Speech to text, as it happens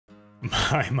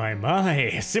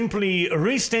My. Simply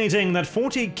restating that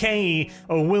 40k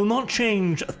will not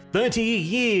change 30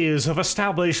 years of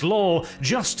established law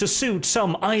just to suit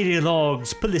some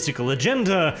ideologue's political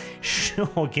agenda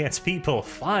sure gets people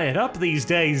fired up these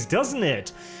days, doesn't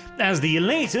it? As the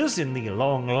latest in the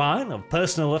long line of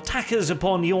personal attackers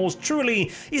upon yours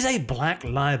truly is a Black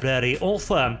Library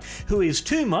author who is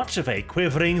too much of a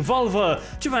quivering vulva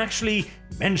to actually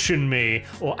mention me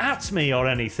or at me or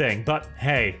anything, but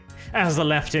hey, as the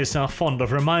leftists are fond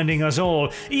of reminding us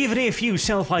all, even if you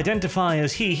self-identify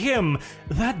as he, him,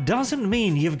 that doesn't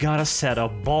mean you've got a set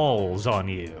of balls on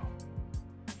you.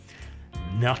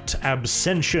 Nut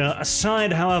absentia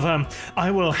aside, however,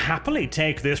 I will happily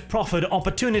take this proffered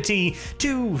opportunity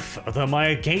to further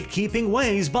my gatekeeping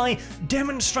ways by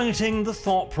demonstrating the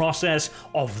thought process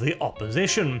of the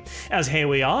opposition. As here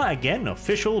we are, again,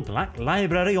 official Black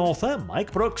Library author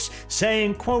Mike Brooks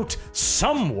saying, quote,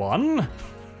 someone...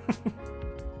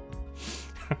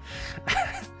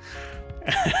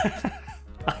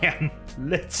 I am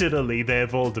literally their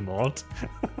Voldemort.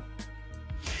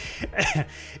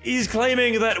 He's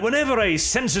claiming that whenever a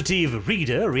sensitive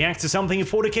reader reacts to something in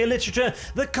 40k literature,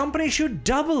 the company should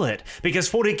double it, because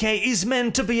 40k is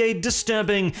meant to be a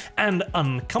disturbing and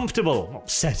uncomfortable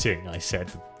setting, I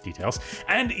said. Details.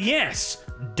 And yes,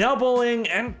 doubling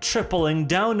and tripling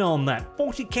down on that.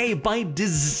 40k by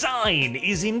design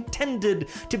is intended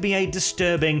to be a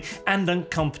disturbing and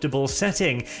uncomfortable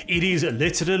setting. It is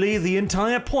literally the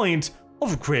entire point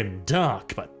of Grim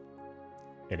Dark, but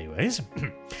anyways.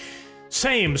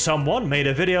 Same someone made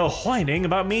a video whining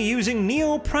about me using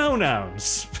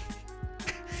neo-pronouns.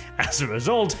 As a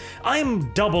result,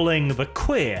 I'm doubling the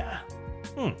queer.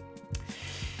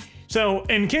 So,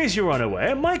 in case you're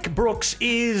unaware, Mike Brooks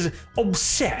is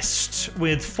obsessed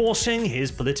with forcing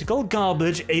his political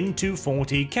garbage into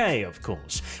 40k, of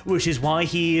course, which is why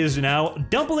he is now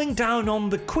doubling down on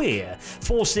the queer,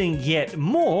 forcing yet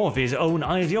more of his own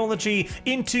ideology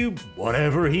into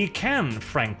whatever he can,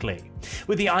 frankly.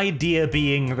 With the idea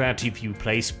being that if you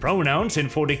place pronouns in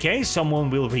 40k, someone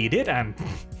will read it, and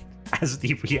as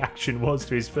the reaction was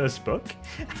to his first book,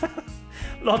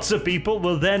 lots of people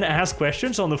will then ask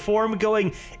questions on the forum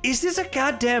going, is this a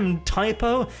goddamn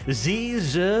typo?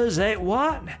 Z,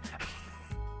 what?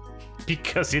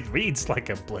 Because it reads like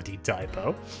a bloody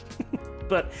typo.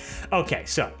 But, okay,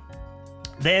 so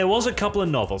there was a couple of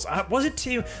novels. Was it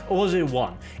two or was it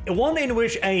one? One in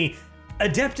which a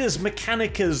Adeptus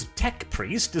Mechanicus tech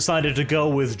priest decided to go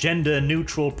with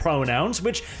gender-neutral pronouns,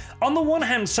 which on the one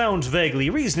hand sounds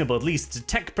vaguely reasonable. At least it's a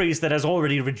tech priest that has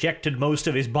already rejected most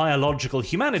of his biological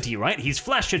humanity, right? He's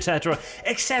flesh, etc.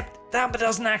 Except that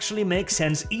doesn't actually make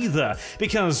sense either,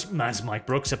 because, as Mike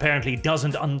Brooks apparently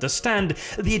doesn't understand,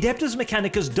 the Adeptus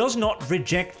Mechanicus does not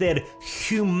reject their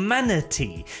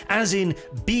humanity, as in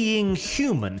being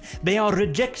human. They are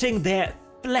rejecting their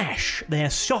flesh, their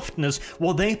softness,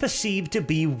 what they perceive to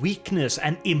be weakness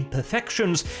and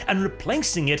imperfections, and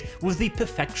replacing it with the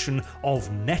perfection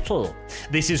of metal.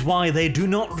 This is why they do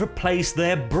not replace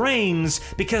their brains,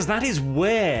 because that is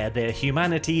where their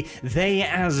humanity, they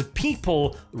as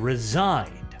people, reside.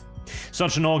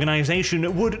 Such an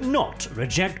organization would not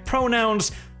reject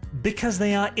pronouns because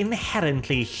they are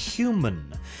inherently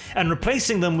human, and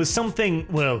replacing them with something,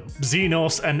 well,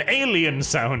 Xenos and alien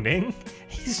sounding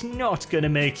is not going to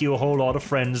make you a whole lot of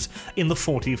friends in the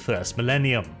 41st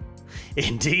millennium.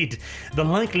 Indeed, the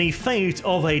likely fate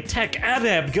of a tech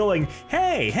adept going,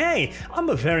 hey, I'm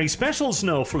a very special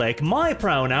snowflake, my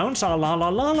pronouns are la la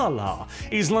la la la,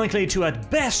 is likely to at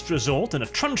best result in a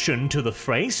truncheon to the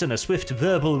face and a swift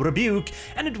verbal rebuke,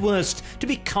 and at worst to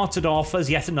be carted off as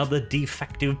yet another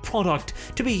defective product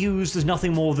to be used as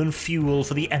nothing more than fuel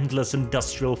for the endless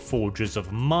industrial forges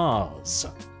of Mars.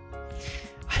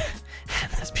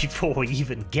 And that's before we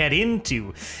even get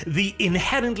into the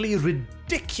inherently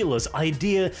ridiculous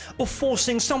idea of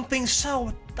forcing something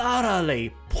so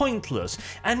thoroughly pointless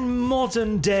and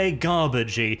modern-day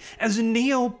garbagey as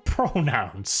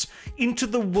neo-pronouns into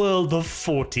the world of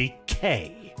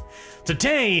 40k.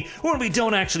 Today, when we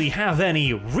don't actually have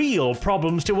any real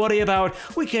problems to worry about,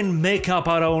 we can make up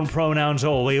our own pronouns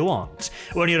all we want.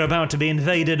 When you're about to be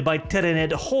invaded by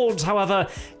Tyranid hordes, however,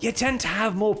 you tend to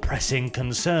have more pressing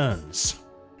concerns.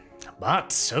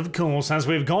 But, of course, as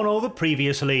we've gone over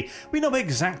previously, we know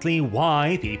exactly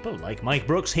why people like Mike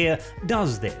Brooks here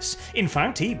does this. In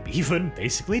fact, he even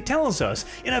basically tells us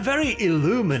in a very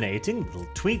illuminating little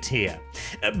tweet here.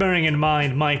 Bearing in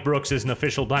mind, Mike Brooks is an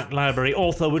official Black Library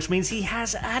author, which means he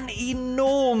has an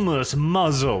enormous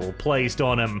muzzle placed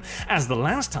on him. As the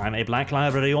last time a Black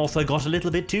Library author got a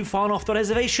little bit too far off the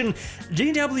reservation,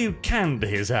 GW canned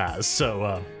his ass,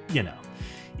 so, you know,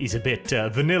 he's a bit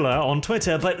vanilla on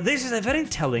Twitter, but this is a very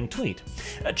telling tweet.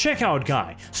 Check out,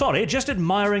 guy. Sorry, just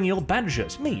admiring your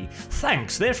badges. Me.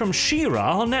 Thanks, they're from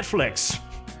She-Ra on Netflix.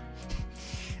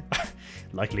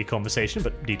 Likely conversation,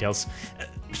 but details.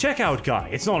 Check out, guy.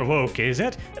 It's not woke, is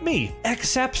it? Me.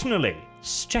 Exceptionally.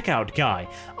 Check out, guy.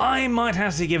 I might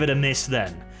have to give it a miss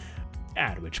then.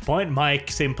 At which point,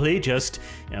 Mike simply just,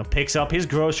 picks up his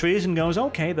groceries and goes,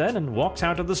 okay then, and walks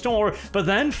out of the store. But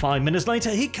then, 5 minutes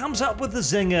later, he comes up with the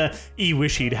zinger he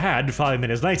wish he'd had 5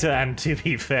 minutes later, and to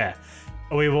be fair,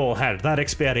 we've all had that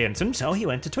experience, and so he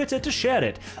went to Twitter to share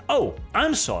it. Oh,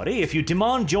 I'm sorry if you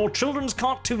demand your children's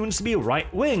cartoons to be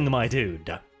right-wing, my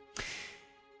dude.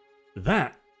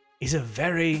 That is a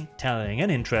very telling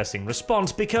and interesting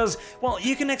response because, well,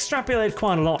 you can extrapolate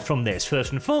quite a lot from this.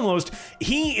 First and foremost,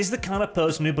 he is the kind of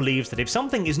person who believes that if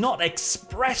something is not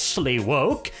expressly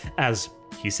woke, as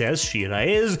he says She-Ra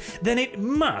is, then it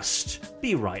must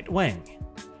be right-wing.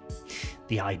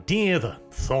 The idea, the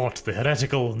thought, the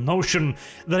heretical notion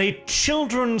that a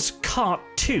children's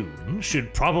cartoon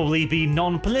should probably be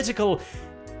non-political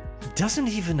doesn't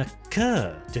even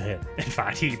occur to him. In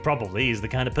fact, he probably is the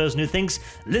kind of person who thinks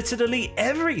literally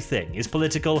everything is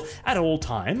political at all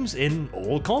times, in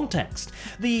all context.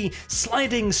 The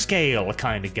sliding scale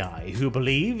kind of guy who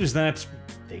believes that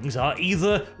things are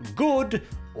either good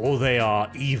or they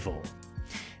are evil.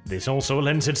 This also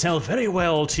lends itself very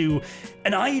well to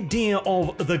an idea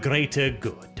of the greater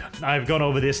good. I've gone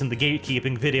over this in the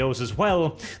gatekeeping videos as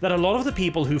well, that a lot of the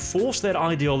people who force their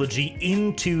ideology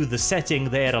into the setting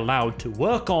they're allowed to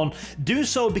work on do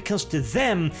so because to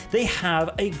them they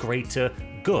have a greater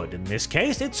good. In this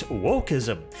case, it's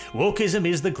wokeism. Wokeism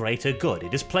is the greater good.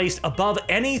 It is placed above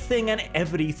anything and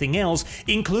everything else,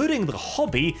 including the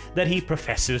hobby that he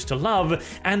professes to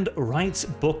love and writes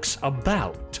books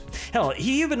about. Hell,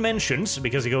 he even mentions,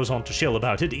 because he goes on to shill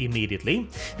about it immediately,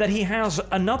 that he has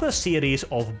another series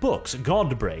of books,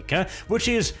 Godbreaker, which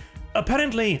is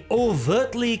apparently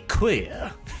overtly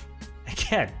queer.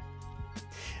 Again,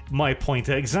 my point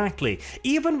exactly.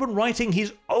 Even when writing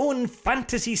his own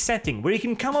fantasy setting where he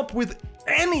can come up with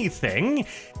anything,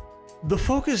 the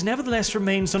focus nevertheless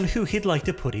remains on who he'd like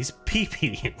to put his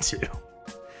pee-pee into.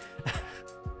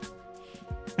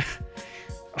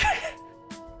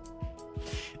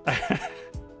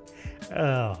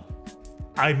 Oh.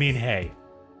 I mean, hey,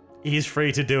 he's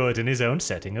free to do it in his own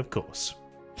setting, of course.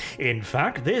 In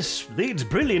fact, this leads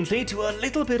brilliantly to a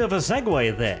little bit of a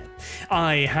segue there.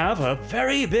 I have a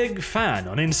very big fan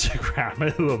on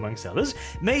Instagram who, amongst others,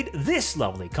 made this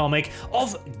lovely comic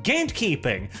of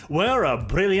gatekeeping, where a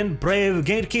brilliant, brave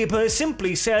gatekeeper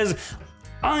simply says,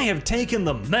 I have taken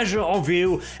the measure of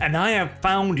you and I have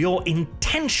found your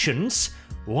intentions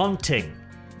wanting.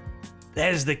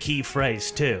 There's the key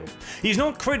phrase too. He's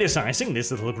not criticizing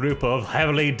this little group of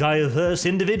heavily diverse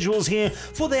individuals here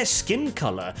for their skin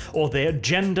color, or their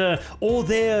gender, or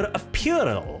their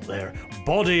apparel, their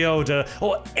body odor,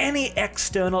 or any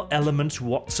external elements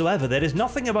whatsoever. There is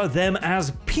nothing about them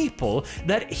as people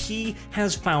that he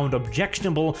has found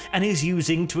objectionable and is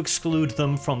using to exclude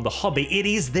them from the hobby. It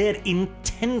is their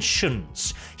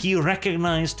intentions he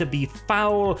recognized to be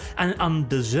foul and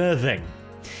undeserving.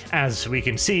 As we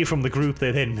can see from the group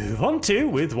they then move on to,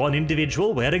 with one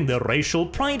individual wearing the racial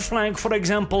pride flag, for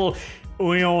example,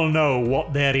 we all know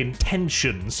what their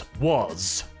intentions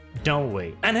was, don't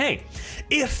we? And hey,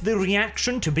 if the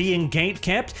reaction to being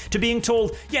gatekept, to being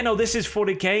told, yeah, no, this is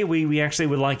 40k, we actually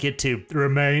would like it to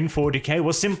remain 40k,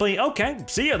 was simply, okay,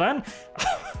 see you then.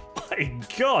 My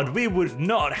God, we would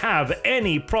not have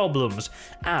any problems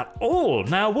at all,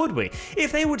 now would we?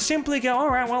 If they would simply go, all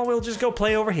right, well, we'll just go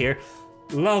play over here.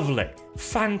 Lovely,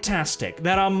 fantastic,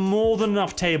 there are more than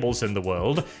enough tables in the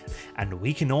world, and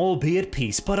we can all be at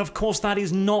peace. But of course that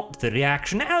is not the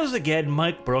reaction, as again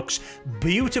Mike Brooks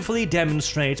beautifully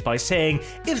demonstrates by saying,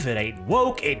 if it ain't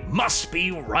woke, it must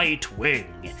be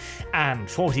right-wing. And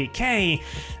 40k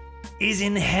is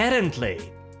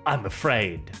inherently, I'm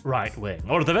afraid, right-wing,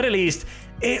 or at the very least,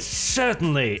 it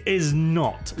certainly is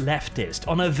not leftist.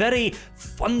 On a very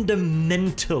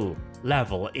fundamental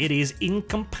level, it is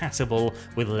incompatible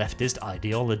with leftist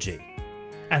ideology.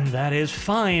 And that is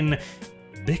fine,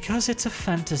 because it's a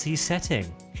fantasy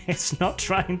setting. It's not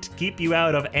trying to keep you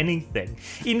out of anything.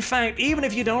 In fact, even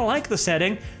if you don't like the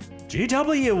setting,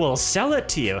 GW will sell it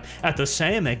to you at the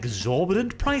same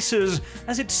exorbitant prices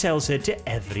as it sells it to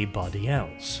everybody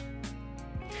else.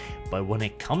 But when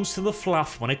it comes to the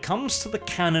fluff, when it comes to the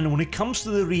canon, when it comes to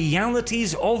the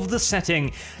realities of the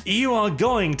setting, you are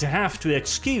going to have to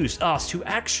excuse us who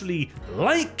actually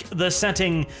like the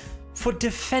setting for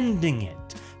defending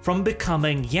it, from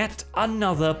becoming yet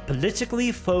another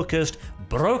politically focused,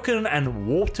 broken and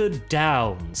watered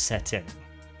down setting.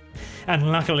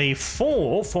 And luckily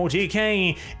for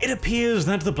 40k, it appears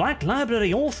that the Black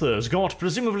Library authors got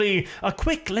presumably a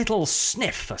quick little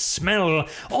sniff, a smell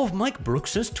of Mike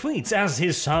Brooks's tweets as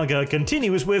his saga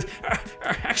continues with,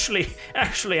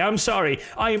 actually, I'm sorry,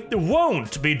 I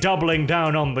won't be doubling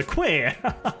down on the queer.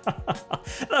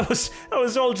 that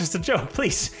was all just a joke.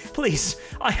 Please,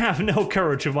 I have no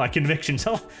courage of my convictions.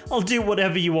 I'll do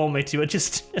whatever you want me to.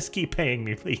 Just keep paying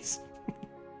me, please.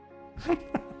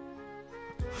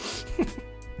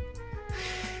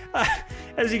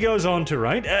 As he goes on to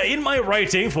write, in my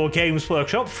writing for Games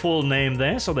Workshop, full name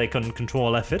there so they can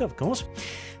control F it, of course,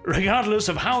 regardless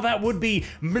of how that would be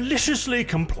maliciously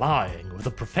complying with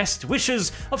the professed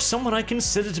wishes of someone I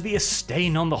consider to be a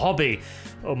stain on the hobby.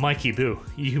 Oh, Mikey Boo,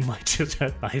 you might just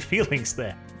hurt my feelings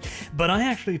there. But I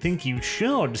actually think you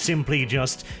should simply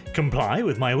just comply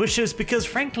with my wishes because,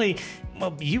 frankly,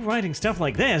 well, you writing stuff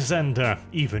like this and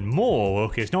even more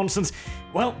wokish nonsense,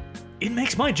 well, it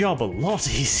makes my job a lot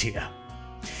easier.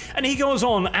 And he goes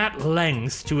on at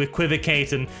length to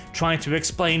equivocate and try to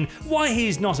explain why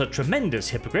he's not a tremendous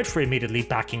hypocrite for immediately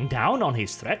backing down on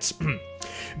his threats.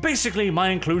 Basically, my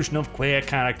inclusion of queer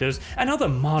characters and other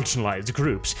marginalized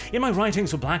groups in my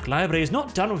writings for Black Library is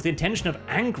not done with the intention of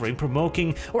angering,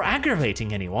 provoking, or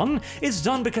aggravating anyone. It's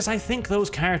done because I think those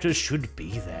characters should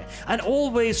be there, and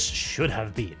always should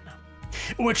have been.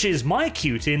 Which is my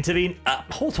cue to intervene.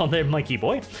 Hold on there, Mikey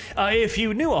boy. If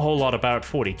you knew a whole lot about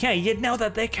 40k, you'd know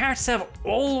that their characters have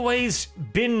always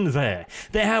been there.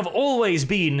 They have always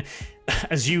been,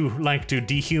 as you like to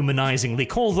dehumanizingly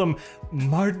call them,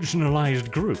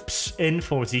 marginalized groups in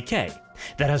 40k.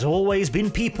 There has always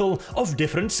been people of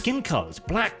different skin colors,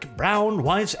 black, brown,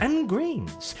 whites, and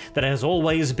greens. There has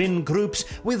always been groups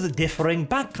with differing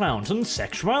backgrounds and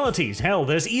sexualities. Hell,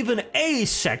 there's even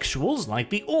asexuals like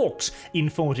the orcs in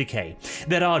 40k.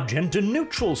 There are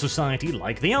gender-neutral society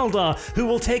like the Eldar, who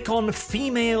will take on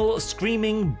female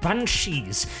screaming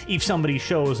banshees if somebody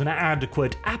shows an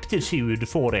adequate aptitude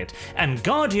for it. And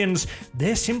Guardians,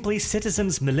 they're simply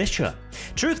citizens' militia.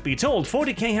 Truth be told,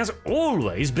 40k has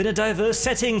always been a diverse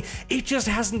setting, it just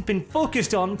hasn't been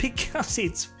focused on because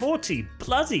it's 40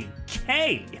 bloody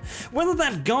K. Whether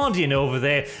that Guardian over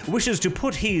there wishes to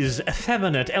put his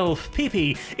effeminate elf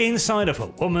peepee inside of a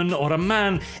woman or a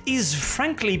man is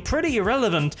frankly pretty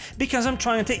irrelevant because I'm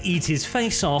trying to eat his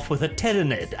face off with a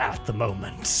Tyrannid at the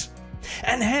moment.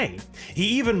 And hey, he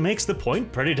even makes the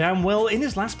point pretty damn well in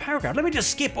his last paragraph. Let me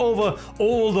just skip over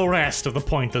all the rest of the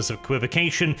pointless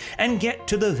equivocation and get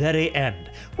to the very end.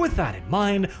 With that in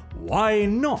mind, why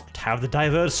not have the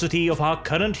diversity of our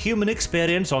current human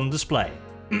experience on display?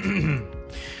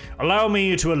 Allow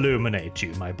me to illuminate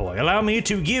you, my boy. Allow me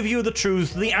to give you the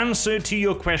truth, the answer to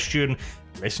your question.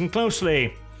 Listen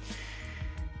closely.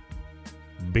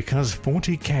 Because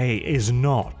 40k is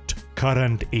not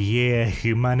current year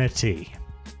humanity.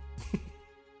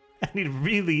 And it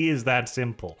really is that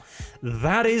simple.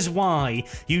 That is why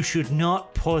you should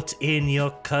not put in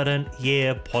your current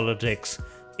year politics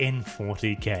in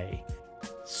 40k.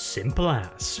 Simple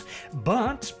as.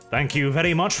 But thank you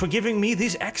very much for giving me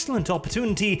this excellent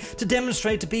opportunity to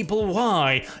demonstrate to people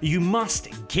why you must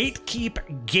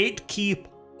gatekeep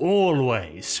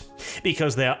always.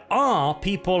 Because there are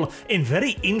people in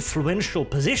very influential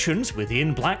positions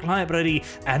within Black Library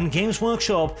and Games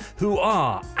Workshop who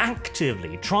are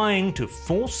actively trying to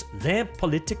force their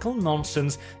political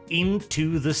nonsense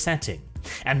into the setting.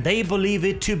 And they believe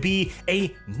it to be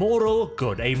a moral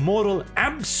good, a moral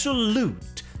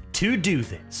absolute to do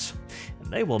this.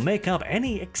 And they will make up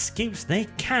any excuse they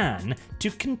can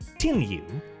to continue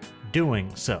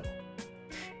doing so.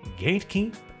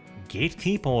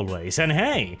 Gatekeep always. And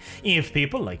hey, if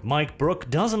people like Mike Brook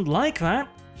doesn't like that,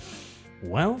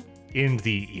 well, in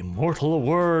the immortal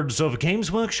words of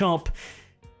Games Workshop,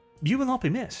 you will not be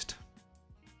missed.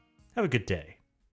 Have a good day.